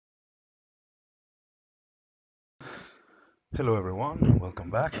Hello everyone, welcome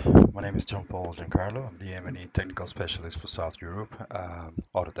back. My name is John Paul Giancarlo. I'm the M&E Technical Specialist for South Europe,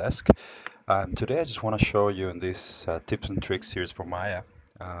 Autodesk. Today I just want to show you in this tips and tricks series for Maya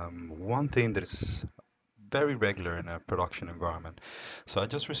one thing that is very regular in a production environment. So I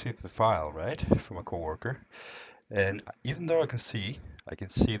just received the file, right, from a coworker, and even though I can see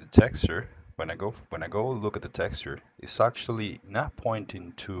the texture. When I go look at the texture, it's actually not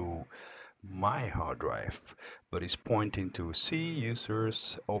pointing to my hard drive, but it's pointing to C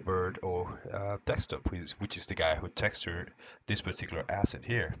users Obert or desktop, which is the guy who textured this particular asset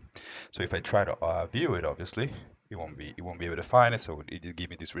here. So if I try to view it, obviously it won't be able to find it. So it just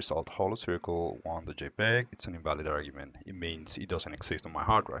give me this result: hollow circle one the JPEG. It's an invalid argument. It means it doesn't exist on my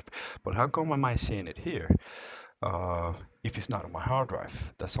hard drive. But how come am I seeing it here? If it's not on my hard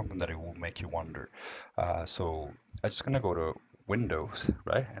drive, that's something that it will make you wonder. So I'm just gonna go to Windows,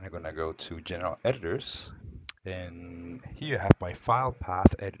 right? And I'm gonna go to General Editors, and here I have my file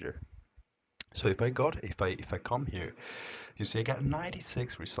path editor. So if I come here, you see I got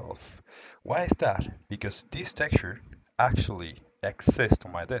 96 resolve. Why is that? Because this texture actually exists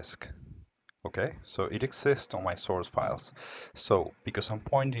on my disk. Okay, so it exists on my source files. So because I'm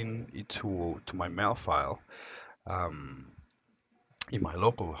pointing it to my mail file, um, in my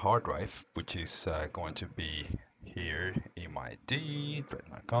local hard drive, which is going to be here in my D,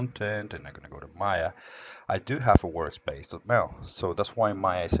 my content, and I'm going to go to Maya. I do have a workspace.ml, so that's why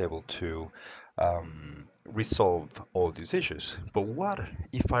Maya is able to resolve all these issues. But what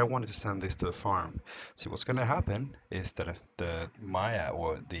if I wanted to send this to the farm? See, what's going to happen is that if the Maya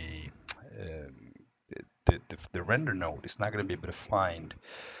or um, the render node is not going to be able to find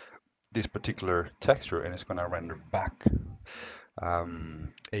this particular texture, and it's going to render back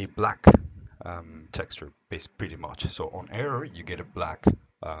a black texture, pretty much. So on error, you get a black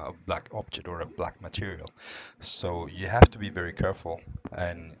object or a black material. So you have to be very careful,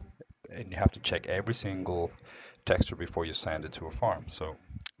 and you have to check every single texture before you send it to a farm. So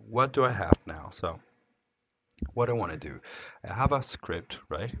what do I have now? So what I want to do, I have a script,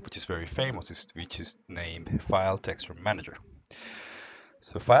 right, which is very famous, which is named File Texture Manager.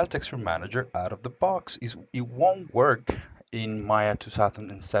 So File Texture Manager out of the box it won't work in Maya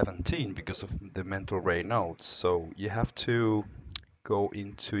 2017 because of the mental ray nodes. So you have to go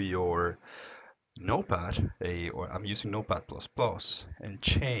into your Notepad, or I'm using Notepad++, and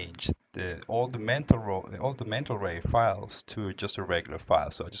change all the mental ray files to just a regular file.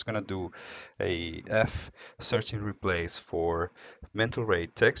 So I'm just gonna do a F search and replace for mental ray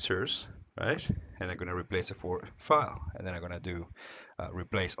textures, right? And I'm gonna replace it for file, and then I'm gonna do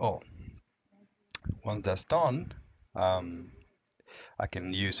replace all. Once that's done, um, I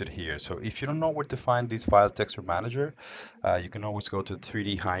can use it here. So if you don't know where to find this file texture manager, you can always go to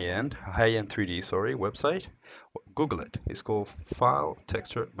 3D high-end 3D, sorry, website. Google it. It's called File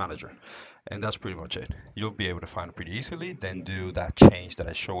Texture Manager. And that's pretty much it. You'll be able to find it pretty easily. Then do that change that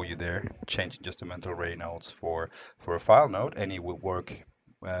I show you there, changing just the mental ray nodes for a file node, and it will work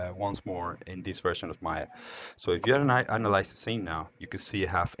once more in this version of Maya. So if you analyze the scene now, you can see I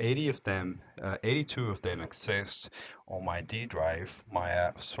have 80 of them, 82 of them exist on my D drive,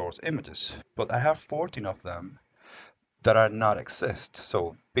 Maya source images, but I have 14 of them that are not exist.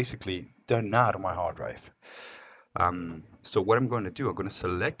 So basically, they're not on my hard drive. So what I'm going to do, I'm going to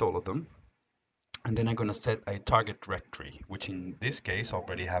select all of them, and then I'm going to set a target directory, which in this case I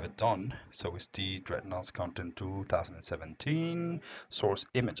already have it done. So it's the Dreadnoughts Content 2017 source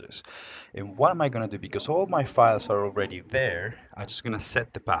images. And what am I going to do? Because all my files are already there, I'm just going to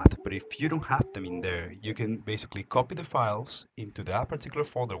set the path. But if you don't have them in there, you can basically copy the files into that particular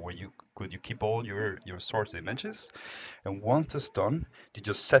folder where you keep all your source images. And once that's done, you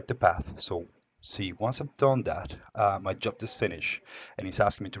just set the path. So see, once I've done that, my job is finished, and it's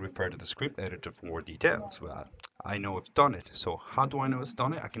asking me to refer to the script editor for more details. Well, I know I've done it. So how do I know it's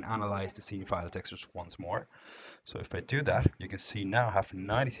done it? I can analyze the scene file textures once more. So if I do that, you can see now I have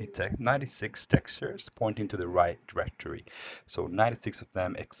 96 textures pointing to the right directory. So 96 of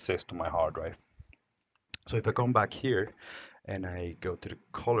them exist on my hard drive. So if I come back here and I go to the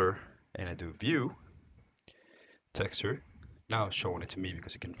color and I do view texture, now it's showing it to me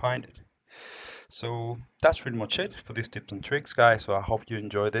because it can find it. So that's pretty much it for these tips and tricks, guys. So I hope you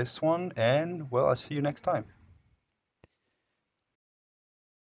enjoy this one, and well, I'll see you next time.